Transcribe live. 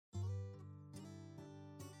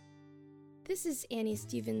This is Annie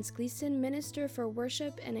Stevens Gleason, Minister for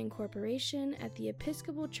Worship and Incorporation at the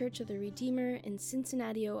Episcopal Church of the Redeemer in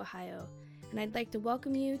Cincinnati, Ohio, and I'd like to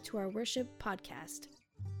welcome you to our worship podcast.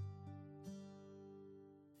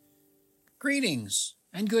 Greetings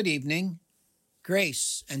and good evening.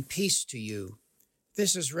 Grace and peace to you.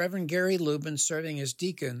 This is Reverend Gary Lubin serving as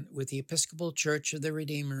deacon with the Episcopal Church of the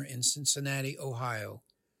Redeemer in Cincinnati, Ohio.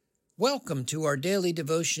 Welcome to our daily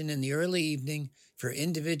devotion in the early evening for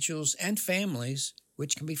individuals and families,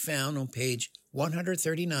 which can be found on page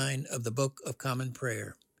 139 of the Book of Common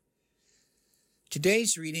Prayer.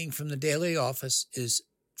 Today's reading from the daily office is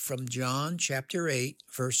from John chapter 8,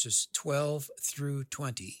 verses 12 through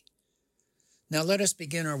 20. Now let us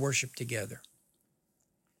begin our worship together.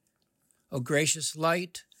 O gracious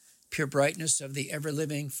light, pure brightness of the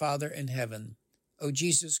ever-living Father in heaven, O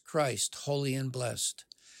Jesus Christ, holy and blessed,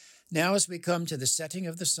 now as we come to the setting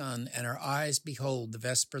of the sun and our eyes behold the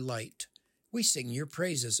vesper light, we sing your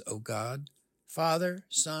praises, O God, Father,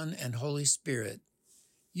 Son, and Holy Spirit.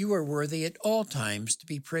 You are worthy at all times to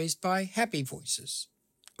be praised by happy voices,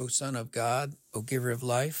 O Son of God, O Giver of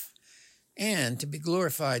life, and to be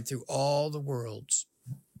glorified through all the worlds.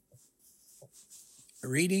 A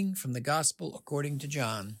reading from the Gospel according to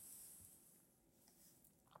John.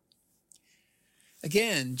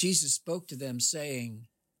 Again, Jesus spoke to them, saying,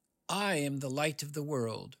 I am the light of the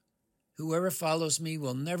world. Whoever follows me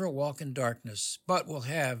will never walk in darkness, but will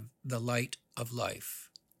have the light of life.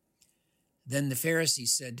 Then the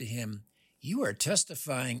Pharisees said to him, You are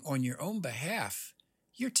testifying on your own behalf.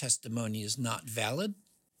 Your testimony is not valid.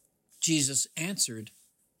 Jesus answered,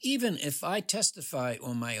 Even if I testify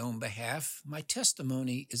on my own behalf, my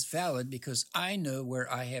testimony is valid because I know where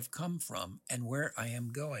I have come from and where I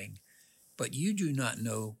am going. But you do not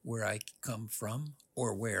know where I come from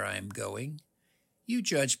or where I am going. You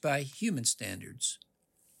judge by human standards.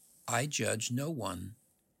 I judge no one.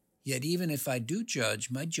 Yet even if I do judge,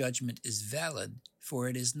 my judgment is valid, for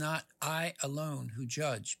it is not I alone who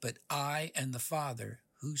judge, but I and the Father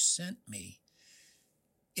who sent me.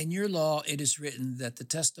 In your law it is written that the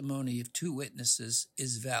testimony of two witnesses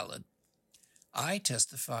is valid. I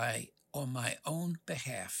testify on my own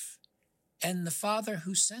behalf, and the Father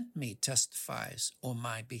who sent me testifies on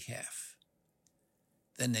my behalf.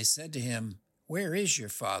 Then they said to him, Where is your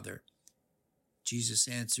Father? Jesus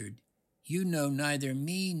answered, You know neither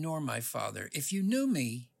me nor my Father. If you knew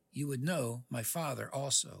me, you would know my Father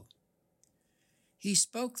also. He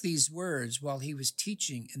spoke these words while he was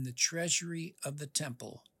teaching in the treasury of the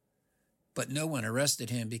temple, but no one arrested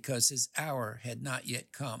him because his hour had not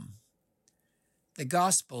yet come. The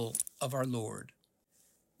Gospel of our Lord.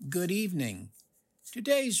 Good evening.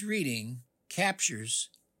 Today's reading captures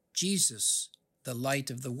Jesus, the light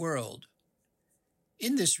of the world.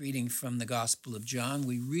 In this reading from the Gospel of John,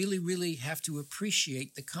 we really have to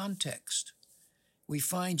appreciate the context. We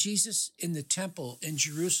find Jesus in the temple in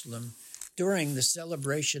Jerusalem during the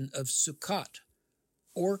celebration of Sukkot,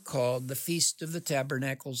 or called the Feast of the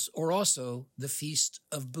Tabernacles, or also the Feast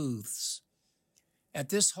of Booths. At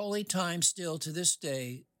this holy time still to this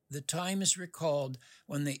day, the time is recalled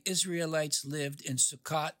when the Israelites lived in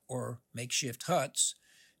Sukkot, or makeshift huts,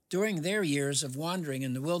 during their years of wandering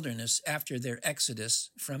in the wilderness after their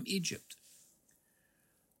exodus from Egypt.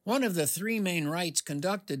 One of the three main rites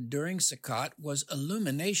conducted during Sukkot was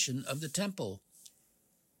illumination of the temple.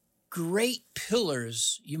 Great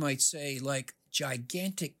pillars, you might say, like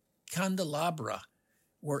gigantic candelabra,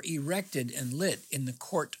 were erected and lit in the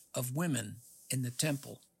court of women in the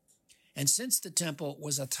temple. And since the temple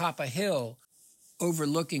was atop a hill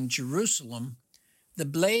overlooking Jerusalem, the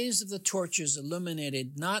blaze of the torches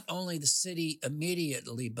illuminated not only the city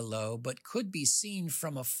immediately below, but could be seen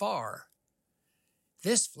from afar.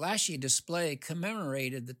 This flashy display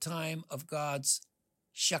commemorated the time of God's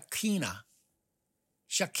Shekinah.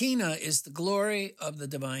 Shekinah is the glory of the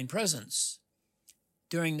divine presence.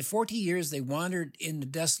 During the 40 years they wandered in the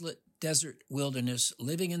desolate desert wilderness,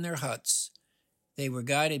 living in their huts, they were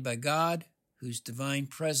guided by God, whose divine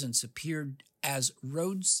presence appeared as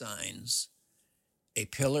road signs, a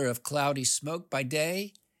pillar of cloudy smoke by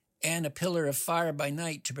day and a pillar of fire by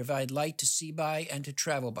night to provide light to see by and to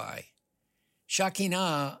travel by.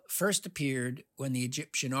 Shekinah first appeared when the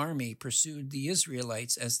Egyptian army pursued the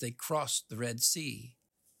Israelites as they crossed the Red Sea.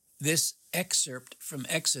 This excerpt from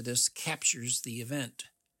Exodus captures the event.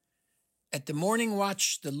 At the morning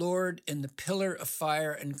watch, the Lord in the pillar of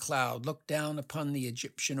fire and cloud looked down upon the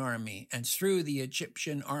Egyptian army and threw the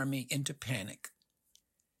Egyptian army into panic.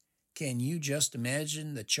 Can you just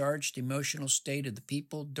imagine the charged emotional state of the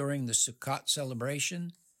people during the Sukkot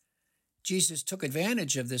celebration? Jesus took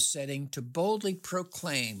advantage of this setting to boldly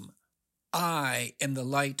proclaim, I am the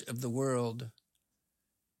light of the world.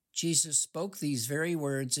 Jesus spoke these very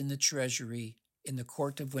words in the treasury in the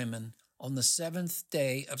court of women on the seventh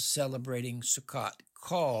day of celebrating Sukkot,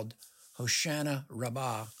 called Hoshana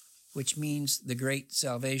Rabbah, which means the great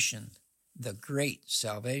salvation, the great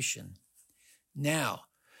salvation. Now,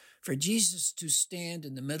 for Jesus to stand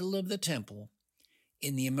in the middle of the temple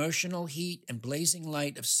in the emotional heat and blazing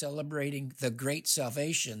light of celebrating the great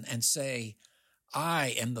salvation and say,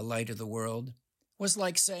 I am the light of the world, was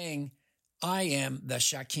like saying, I am the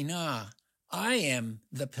Shekinah. I am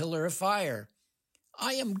the pillar of fire.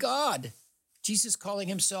 I am God. Jesus calling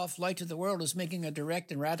himself light of the world is making a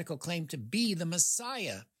direct and radical claim to be the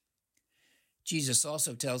Messiah. Jesus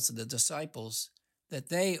also tells the disciples that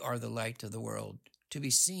they are the light of the world, to be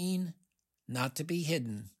seen, not to be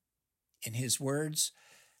hidden. In his words,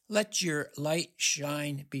 let your light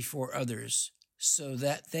shine before others, so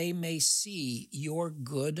that they may see your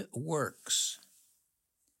good works.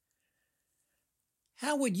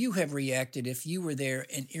 How would you have reacted if you were there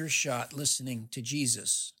in earshot listening to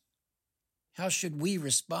Jesus? How should we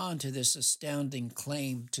respond to this astounding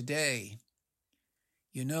claim today?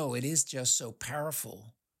 You know, it is just so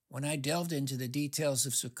powerful. When I delved into the details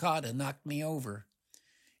of Sukkot, it knocked me over.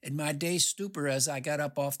 In my dazed stupor as I got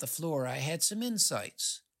up off the floor, I had some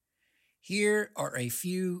insights. Here are a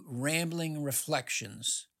few rambling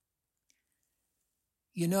reflections.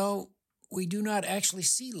 You know, we do not actually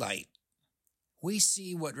see light. We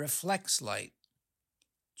see what reflects light.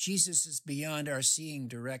 Jesus is beyond our seeing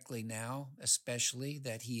directly now, especially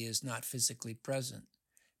that he is not physically present.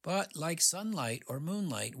 But like sunlight or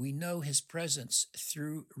moonlight, we know his presence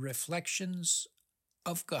through reflections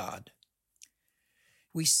of God.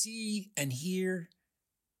 We see and hear,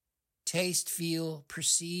 taste, feel,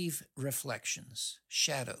 perceive reflections,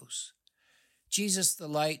 shadows. Jesus, the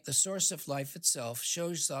light, the source of life itself,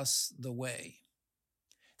 shows us the way.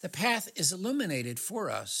 The path is illuminated for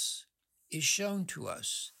us, is shown to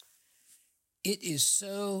us. It is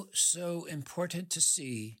so important to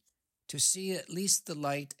see at least the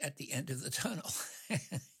light at the end of the tunnel,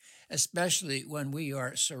 especially when we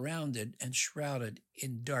are surrounded and shrouded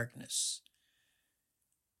in darkness.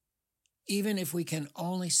 Even if we can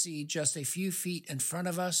only see just a few feet in front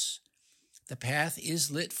of us, the path is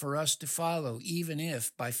lit for us to follow, even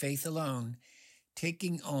if, by faith alone,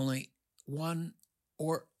 taking only one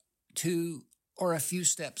or two or a few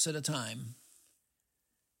steps at a time.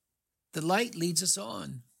 The light leads us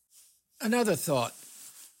on. Another thought.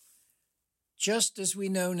 Just as we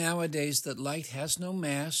know nowadays that light has no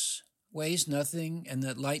mass, weighs nothing, and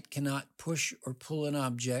that light cannot push or pull an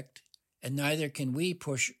object, and neither can we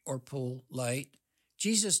push or pull light,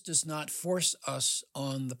 Jesus does not force us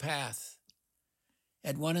on the path.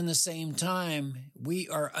 At one and the same time, we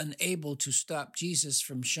are unable to stop Jesus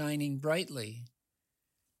from shining brightly.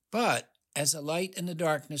 But as a light in the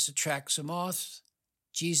darkness attracts a moth,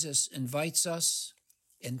 Jesus invites us,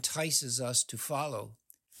 entices us to follow.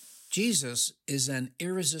 Jesus is an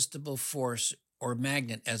irresistible force or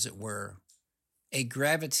magnet, as it were, a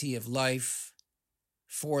gravity of life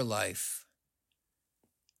for life.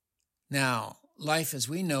 Now, life as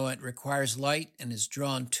we know it requires light and is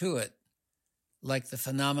drawn to it, like the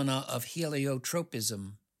phenomena of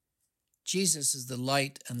heliotropism. Jesus is the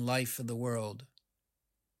light and life of the world.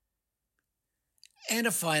 And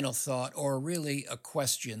a final thought, or really a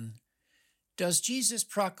question. Does Jesus'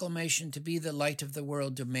 proclamation to be the light of the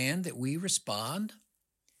world demand that we respond?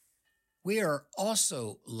 We are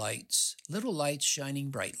also lights, little lights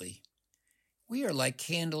shining brightly. We are like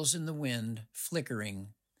candles in the wind, flickering.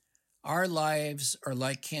 Our lives are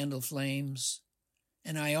like candle flames,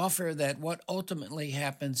 and I offer that what ultimately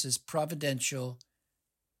happens is providential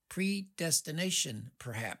predestination,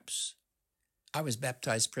 perhaps. I was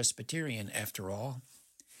baptized Presbyterian, after all.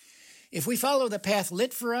 If we follow the path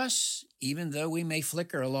lit for us, even though we may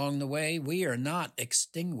flicker along the way, we are not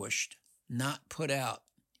extinguished, not put out.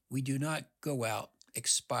 We do not go out,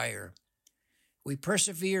 expire. We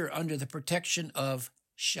persevere under the protection of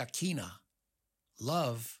Shekinah.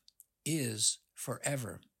 Love is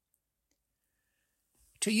forever.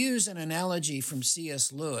 To use an analogy from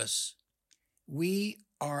C.S. Lewis, we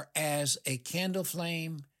are as a candle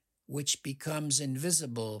flame which becomes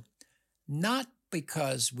invisible, not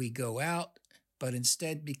because we go out, but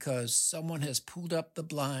instead because someone has pulled up the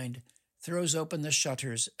blind, throws open the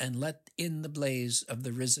shutters, and let in the blaze of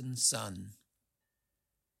the risen sun.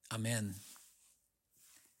 Amen.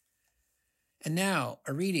 And now,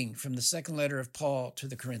 a reading from the second letter of Paul to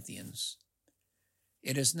the Corinthians.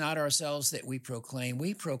 It is not ourselves that we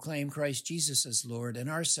proclaim Christ Jesus as Lord, and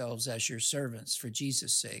ourselves as your servants for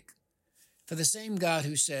Jesus' sake. For the same God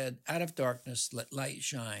who said, "Out of darkness let light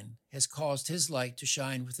shine," has caused his light to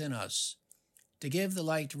shine within us, to give the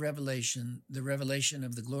light to the revelation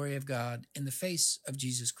of the glory of God in the face of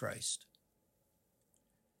Jesus Christ.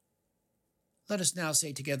 Let us now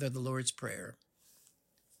say together the Lord's Prayer.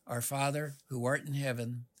 Our Father, who art in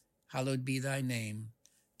heaven, hallowed be thy name.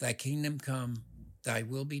 Thy kingdom come, thy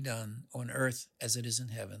will be done, on earth as it is in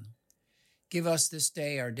heaven. Give us this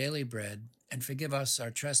day our daily bread, and forgive us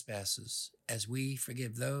our trespasses, as we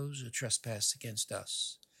forgive those who trespass against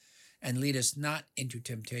us. And lead us not into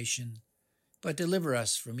temptation, but deliver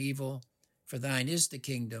us from evil. For thine is the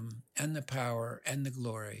kingdom, and the power, and the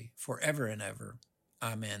glory, forever and ever.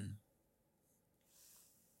 Amen.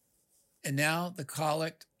 And now the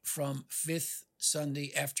collect from Fifth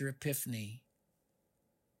Sunday after Epiphany.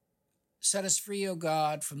 Set us free, O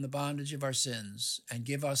God, from the bondage of our sins, and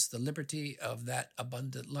give us the liberty of that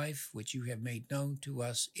abundant life which you have made known to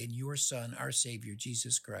us in your Son, our Savior,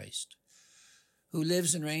 Jesus Christ, who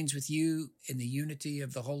lives and reigns with you in the unity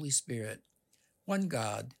of the Holy Spirit, one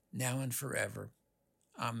God, now and forever.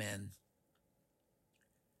 Amen.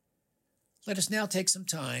 Let us now take some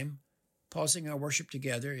time, pausing our worship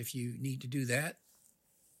together if you need to do that,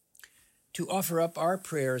 to offer up our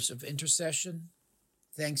prayers of intercession,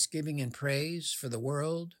 thanksgiving and praise for the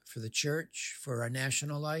world, for the church, for our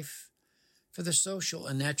national life, for the social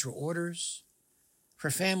and natural orders,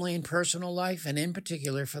 for family and personal life, and in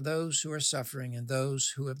particular for those who are suffering and those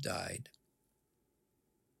who have died.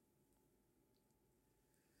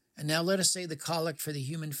 And now let us say the collect for the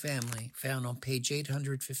human family, found on page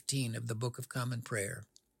 815 of the Book of Common Prayer.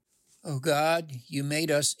 O God, you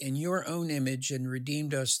made us in your own image and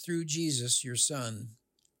redeemed us through Jesus, your Son.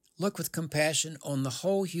 Look with compassion on the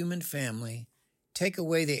whole human family. Take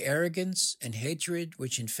away the arrogance and hatred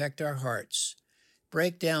which infect our hearts.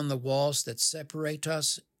 Break down the walls that separate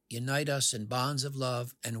us, unite us in bonds of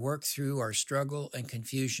love, and work through our struggle and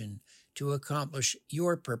confusion to accomplish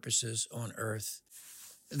your purposes on earth.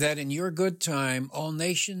 That in your good time, all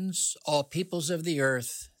nations, all peoples of the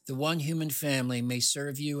earth, the one human family may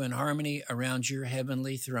serve you in harmony around your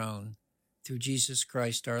heavenly throne. Through Jesus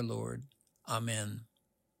Christ our Lord. Amen.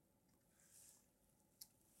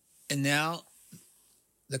 And now,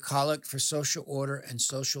 the collect for social order and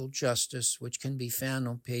social justice, which can be found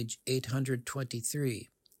on page 823.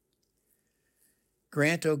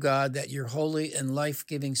 Grant, O God, that your holy and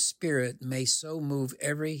life-giving Spirit may so move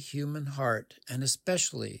every human heart, and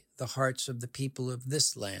especially the hearts of the people of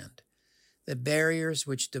this land, that barriers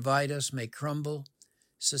which divide us may crumble,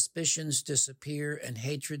 suspicions disappear, and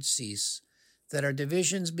hatred cease, that our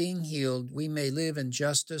divisions being healed, we may live in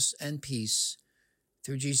justice and peace.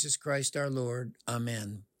 Through Jesus Christ our Lord.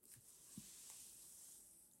 Amen.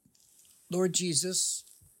 Lord Jesus,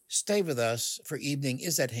 stay with us, for evening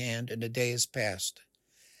is at hand and the day is past.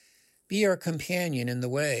 Be our companion in the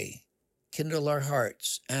way, kindle our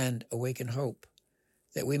hearts, and awaken hope,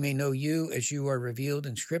 that we may know you as you are revealed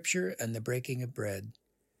in Scripture and the breaking of bread.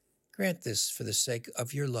 Grant this for the sake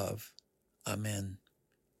of your love. Amen.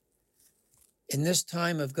 In this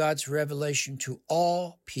time of God's revelation to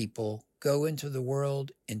all people, go into the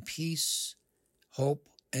world in peace, hope,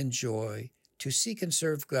 and joy to seek and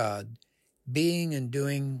serve God, being and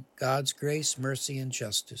doing God's grace, mercy, and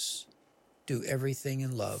justice. Do everything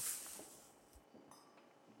in love.